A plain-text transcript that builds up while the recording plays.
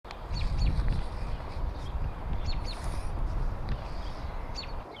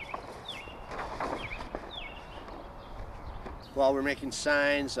While we're making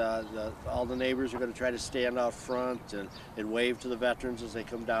signs, all the neighbors are going to try to stand out front and wave to the veterans as they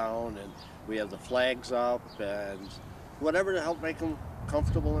come down, and we have the flags up and whatever to help make them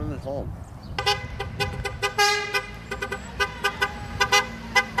comfortable and at home.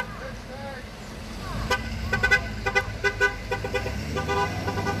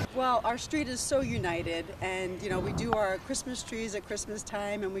 Well, our street is so united, and we do our Christmas trees at Christmas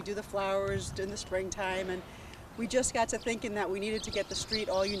time, and we do the flowers in the springtime, and we just got to thinking that we needed to get the street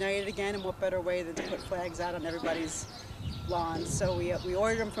all united again, and what better way than to put flags out on everybody's lawns. So we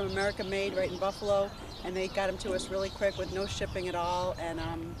ordered them from America Made right in Buffalo, and they got them to us really quick with no shipping at all. And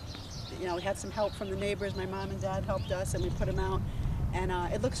we had some help from the neighbors. My mom and dad helped us, and we put them out, and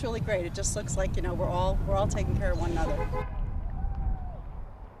it looks really great. It just looks like we're all taking care of one another.